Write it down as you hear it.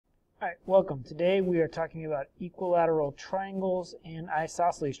Alright, welcome. Today we are talking about equilateral triangles and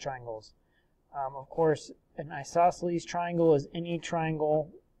isosceles triangles. Of course, an isosceles triangle is any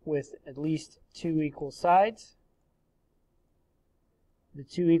triangle with at least two equal sides. The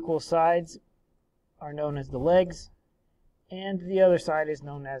two equal sides are known as the legs, and the other side is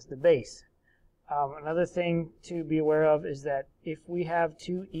known as the base. Another thing to be aware of is that if we have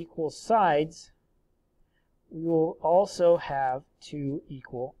two equal sides, we will also have two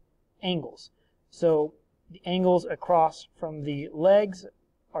equal angles. So the angles across from the legs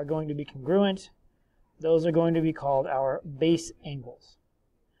are going to be congruent. Those are going to be called our base angles.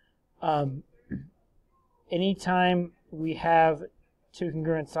 Anytime we have two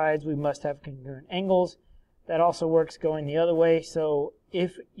congruent sides, we must have congruent angles. That also works going the other way. So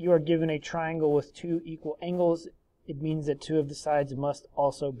if you are given a triangle with two equal angles, it means that two of the sides must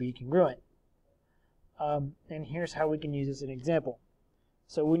also be congruent. And here's how we can use this as an example.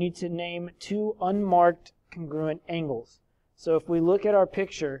 So we need to name two unmarked congruent angles. So if we look at our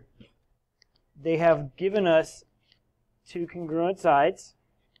picture, they have given us two congruent sides.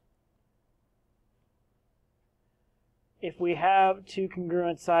 If we have two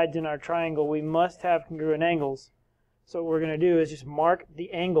congruent sides in our triangle, we must have congruent angles. So what we're going to do is just mark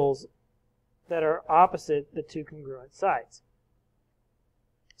the angles that are opposite the two congruent sides.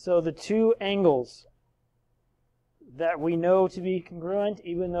 So the two angles that we know to be congruent,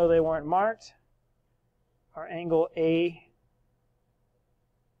 even though they weren't marked, are angle ABC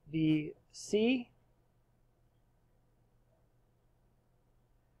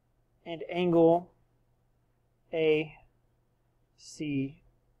and angle ACB.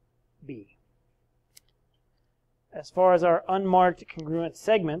 As far as our unmarked congruent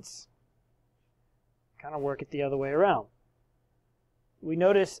segments, kind of work it the other way around. We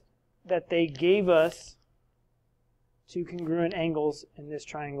notice that they gave us two congruent angles in this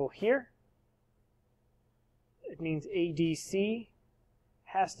triangle here. It means ADC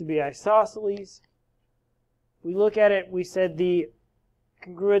has to be isosceles. If we look at it, we said the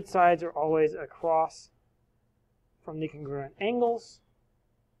congruent sides are always across from the congruent angles.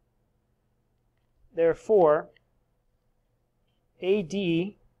 Therefore, AD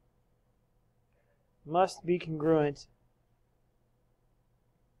must be congruent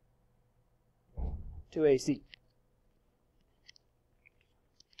to AC.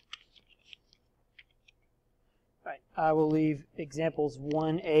 I will leave examples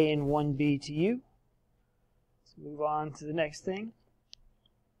 1A and 1B to you. Let's move on to the next thing.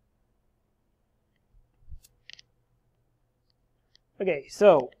 Okay,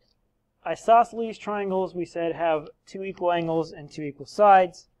 so isosceles triangles, we said, have two equal angles and two equal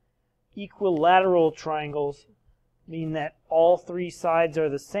sides. Equilateral triangles mean that all three sides are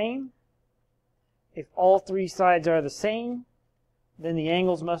the same. If all three sides are the same, then the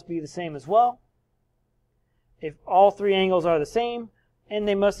angles must be the same as well. If all three angles are the same, and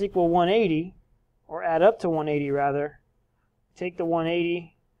they must equal 180, or add up to 180 rather, take the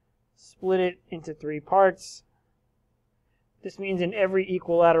 180, split it into three parts. This means in every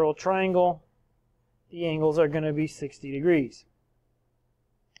equilateral triangle, the angles are going to be 60 degrees.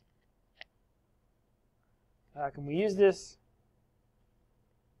 How can we use this?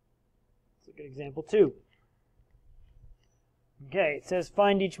 Let's look at example 2. Okay, it says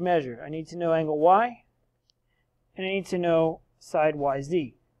find each measure. I need to know angle Y. And I need to know side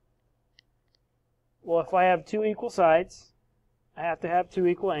YZ. Well, if I have two equal sides, I have to have two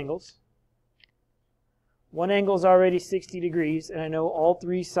equal angles. One angle is already 60 degrees, and I know all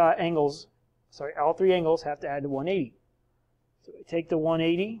three angles have to add to 180. So I take the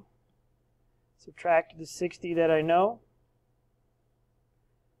 180, subtract the 60 that I know.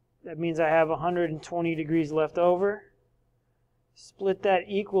 That means I have 120 degrees left over. Split that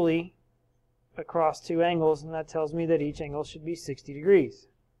equally across two angles, and that tells me that each angle should be 60 degrees.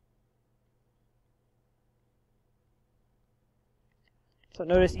 So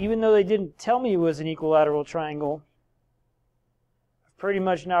notice, even though they didn't tell me it was an equilateral triangle, I've pretty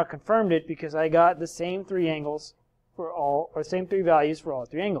much now confirmed it because I got the same three angles for all, or same three values for all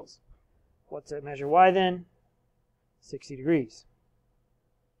three angles. What's that measure Y then? 60 degrees.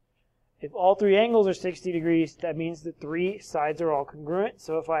 If all three angles are 60 degrees, that means the three sides are all congruent.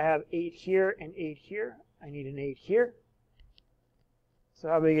 So if I have 8 here and 8 here, I need an 8 here. So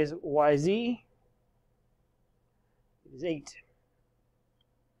how big is YZ? It is 8.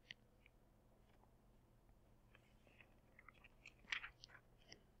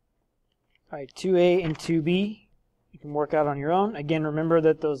 All right, 2A and 2B, you can work out on your own. Again, remember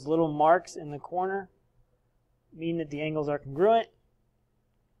that those little marks in the corner mean that the angles are congruent.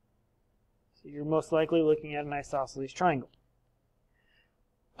 So you're most likely looking at an isosceles triangle.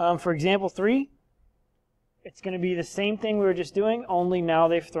 For example 3, it's going to be the same thing we were just doing, only now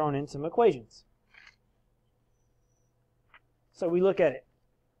they've thrown in some equations. So we look at it.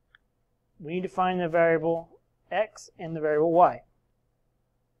 We need to find the variable x and the variable y.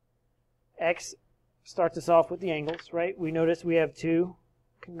 X starts us off with the angles, right? We notice we have 2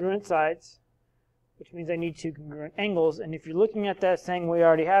 congruent sides, which means I need 2 congruent angles. And if you're looking at that saying we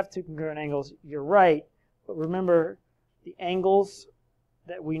already have 2 congruent angles, you're right. But remember, the angles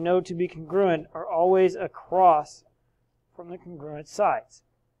that we know to be congruent are always across from the congruent sides.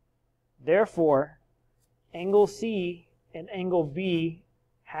 Therefore, angle C and angle B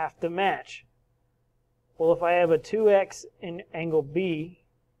have to match. Well, if I have a 2x in angle B,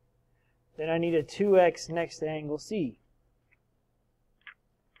 then I need a 2x next to angle C.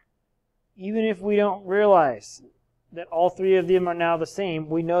 Even if we don't realize that all 3 of them are now the same,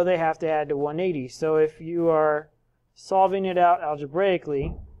 we know they have to add to 180. So if you are solving it out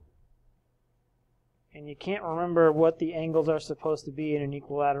algebraically, and you can't remember what the angles are supposed to be in an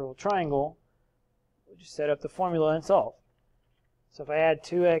equilateral triangle, we'll just set up the formula and solve. So if I add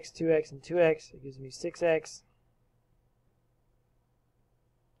 2x, 2x, and 2x, it gives me 6x.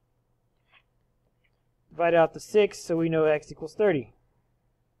 Divide out the 6, so we know x equals 30.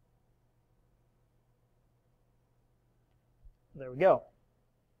 There we go.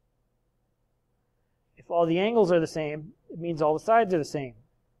 If all the angles are the same, it means all the sides are the same.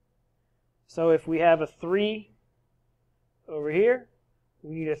 So if we have a 3 over here,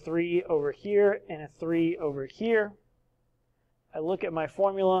 we need a 3 over here and a 3 over here. I look at my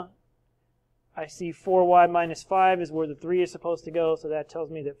formula. I see 4y minus 5 is where the 3 is supposed to go, so that tells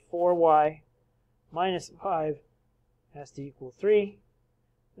me that 4y minus 5 has to equal 3.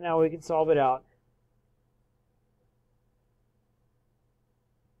 Now we can solve it out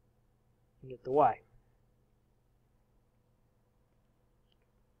and get the y.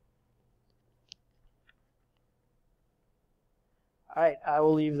 All right, I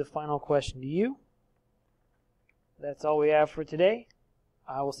will leave the final question to you. That's all we have for today.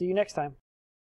 I will see you next time.